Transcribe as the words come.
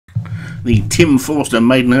The Tim Forster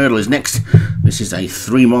Maiden Hurdle is next. This is a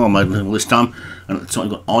 3-mile Maiden Hurdle this time. And at the top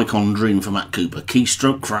you've got Icon Dream for Matt Cooper,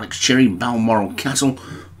 Keystroke for Alex Cherry, Balmoral Castle,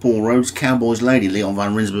 Paul Rhodes, Cowboys Lady, Leon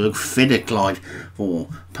van Rensburg, Fedder Clyde for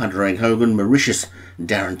Padraig Hogan, Mauritius,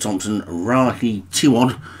 Darren Thompson, Rahi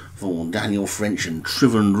Tiwad for Daniel French, and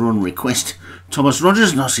Triven Run Request, Thomas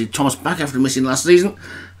Rogers. And I see Thomas back after missing last season.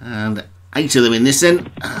 And 8 of them in this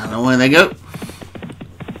end. And away they go.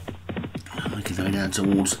 Making their way down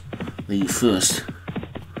towards the first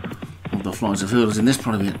of the flights of hurdles in this.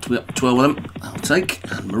 Probably up 12 of them. I'll take.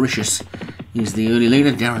 And Mauritius is the early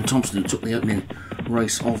leader. Darren Thompson, who took the opening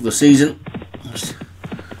race of the season just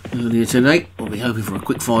earlier today. We'll be hoping for a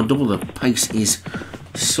quick fire double. The pace is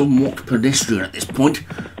somewhat pedestrian at this point,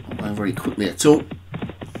 not going very quickly at all.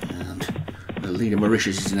 And the leader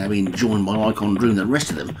Mauritius is now being joined by Icon Dream. The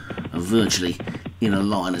rest of them are virtually in a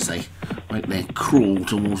line as they make their crawl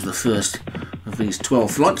towards the first of these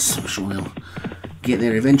 12 flights. I'm sure they'll get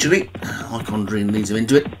there eventually. Icon Dream leads them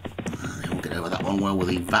into it. They'll get over that one well with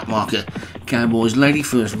the back marker Cowboys Lady,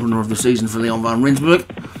 first runner of the season for Leon van Rensburg.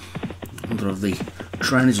 Another of the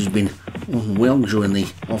trainers who's been unwell during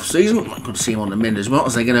the off-season. Good to see him on the mend as well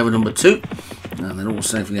as they get over number 2. And they're all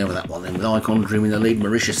safely over that one then, with Icon Dream in the lead,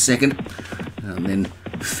 Mauritius second. And then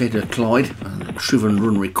Fedder Clyde and Triven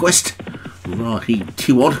Run Request, Rahi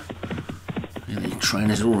Tiwad. And the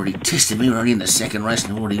trainers are already tested me. We're only in the second race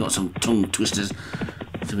and have already got some tongue twisters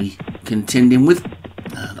to be contending with.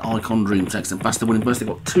 And Icon Dream takes them past the winning post. They've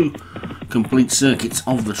got 2 complete circuits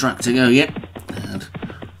of the track to go yet. And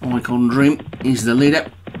Icon Dream is the leader.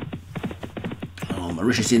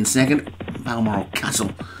 Mauritius in second, Balmoral Castle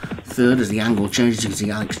third as the angle changes. You can see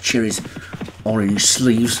Alex Cherry's orange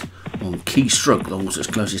sleeves on Keystroke, the horse that's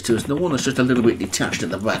closest to us. The one that's just a little bit detached at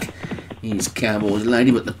the back is Cowboys Lady,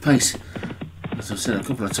 but the pace, as I've said a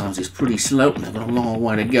couple of times, is pretty slow and they've got a long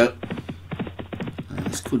way to go. And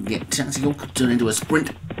this could get tactical, could turn into a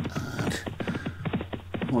sprint. And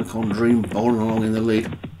Icon Dream bowling along in the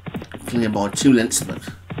lead, clear by 2 lengths, but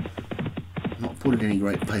not putting any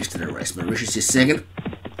great pace to the race. Mauritius is second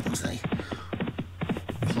as they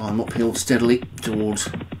climb uphill steadily towards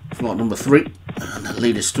flight number 3, and the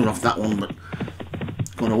leader stood off that one but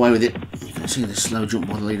got away with it. You can see the slow jump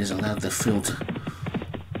by the leaders allowed the field to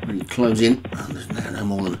really close in, and there's now no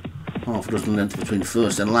more than half a dozen lengths between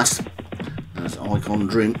first and last as Icon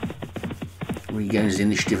Dream regains the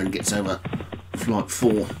initiative and gets over flight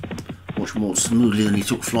 4 much more smoothly than he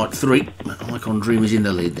took flight 3. Icon Dream is in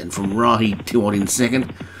the lead then, from Rahi Tiwad in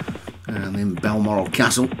second, and then Balmoral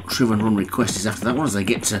Castle. Triven Run Request is after that one as they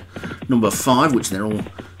get to number 5, which they're all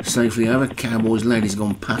safely over. Cowboys Lady's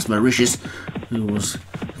gone past Mauritius, who was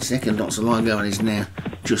second not so long ago and is now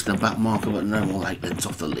just a back marker, but no more 8 lengths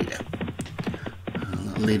off the leader. And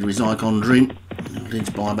that leader is Icon Dream, who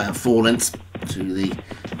leads by about 4 lengths to the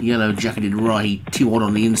yellow jacketed Rahi Tiwad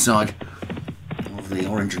on the inside of the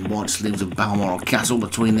orange and white sleeves of Balmoral Castle.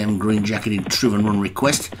 Between them, green jacketed Triven Run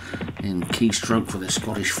Request, and Keystroke for the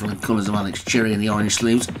Scottish flag colours of Alex Cherry and the orange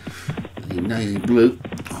sleeves. The navy blue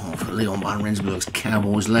of Leon van Rensburg's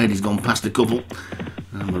Cowboys Lady's gone past a couple,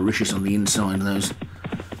 and Mauritius on the inside of those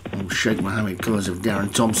old Sheikh Mohammed colours of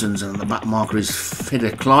Darren Thompson's, and the back marker is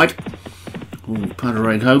Fedder Clyde or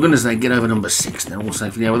Padraig Hogan as they get over number 6. They're all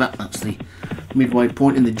safely over that. That's the midway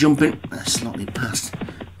point in the jumping. They're slightly past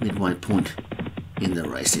midway point in the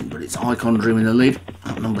racing, but it's Icon Dream in the lead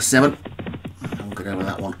at number 7. I'll get over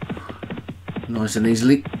that one nice and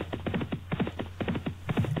easily.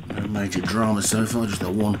 No major drama so far, just a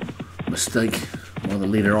one mistake by the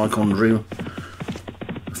leader Icon Dream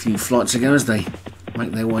a few flights ago as they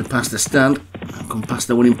make their way past the stand and come past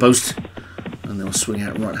the winning post, and they'll swing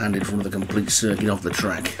out right-handed from the complete circuit of the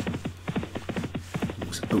track.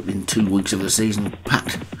 It's opening 2 weeks of the season,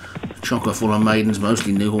 packed chocker full of maidens,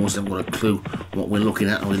 mostly new horses. Haven't got a clue what we're looking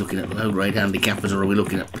at. Are we looking at low-grade handicappers or are we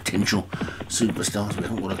looking at potential superstars? We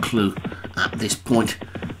haven't got a clue at this point,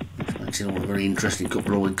 which makes it all a very interesting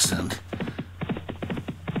couple of weeks. And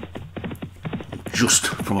just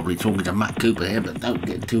probably talking to Matt Cooper here, but don't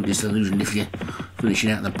get too disillusioned if you're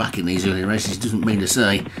finishing out the back in these early races. It doesn't mean to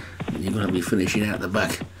say that you're going to be finishing out the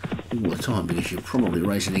back all the time, because you're probably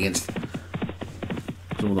racing against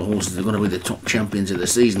some of the horses that are going to be the top champions of the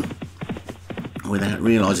season without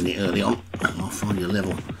realising it early on. I'll find your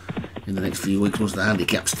level in the next few weeks once the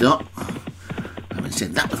handicaps start. Having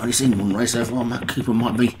said that, we've only seen one race so far. Matt Cooper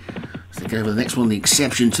might be, as they get over the next one, the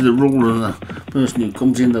exception to the rule, and the person who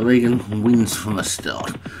comes in the league and wins from the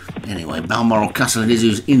start. Anyway, Balmoral Castle it is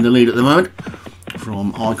who's in the lead at the moment,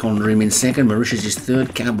 from Icon Dream in second. Mauritius is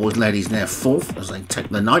third. Cowboys Ladies now 4th as they take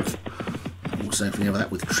the 9th. safely over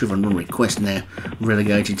that, with Triven Run Request now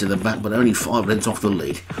relegated to the back, but only 5 lengths off the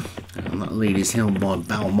lead. And that lead is held by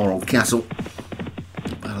Balmoral Castle.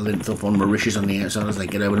 About a length up on Mauritius on the outside as they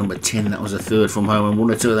get over number 10. That was a third from home, and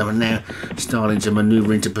 1 or 2 of them are now starting to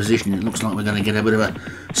manoeuvre into position. It looks like we're going to get a bit of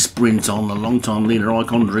a sprint on. The long-time leader,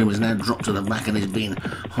 Icon Dream, has now dropped to the back and is being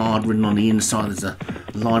hard ridden on the inside. There's a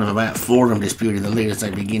line of about 4 of them disputing the lead as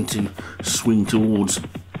they begin to swing towards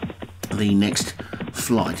the next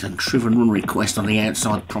flight. And Triven Run Request on the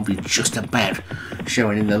outside, probably just about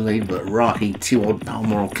showing in the lead, but Rahi, Tiwad,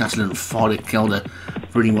 Balmoral Castle and Fider Kelder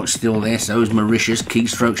pretty much still there. So is Mauritius.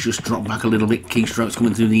 Keystrokes just dropped back a little bit. Keystrokes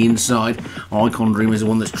coming through the inside. Icon Dream is the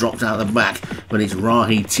one that's dropped out the back, but it's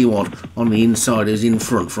Rahi Tiwad on the inside who's in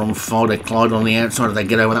front from Fider Clyde on the outside. If they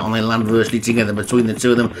get over that one, they land virtually together between the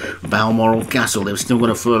two of them. Balmoral Castle, they've still got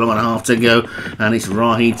a furlong and a half to go, and it's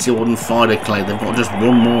Rahi Tiwad and Fider Clyde. They've got just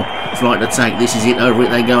one more flight to take. This is it, over it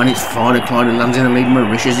they go, and it's Fider Clyde who lands in the lead.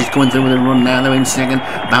 Mauritius is coming through with a run now, they're in second.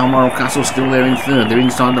 Balmoral Castle still there in third. They're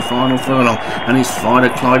inside the final furlong, and it's Fider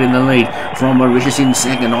Clyde in the lead from Mauritius in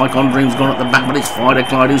second. Icon Dream's gone at the back, but it's Fider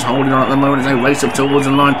Clyde who's holding on at the moment as they race up towards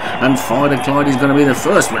the line, and Fider Clyde is going to be the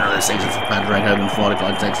first winner of the season for Padraig Hogan. Fider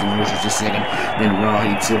Clyde takes in Mauritius to second, then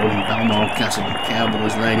Rahi Tiwad and Balmoral Castle and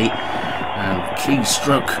Cowboys Lady.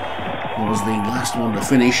 Keystroke was the last one to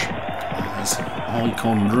finish as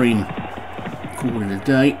Icon Dream called it a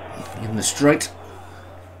day in the straight.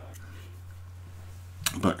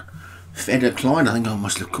 But Feder Clyde, I think I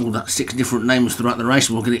must have called that 6 different names throughout the race.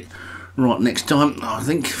 We'll get it right next time. I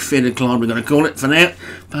think Feder Clyde we're going to call it for now.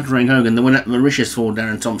 Padraig Hogan the winner, Mauritius for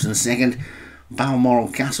Darren Thompson second, Balmoral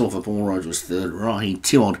Castle for Paul Rhodes was third, Rahi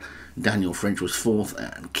Tiwad, Daniel French was fourth,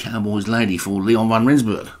 and Cowboys Lady for Leon van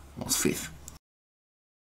Rensburg was fifth.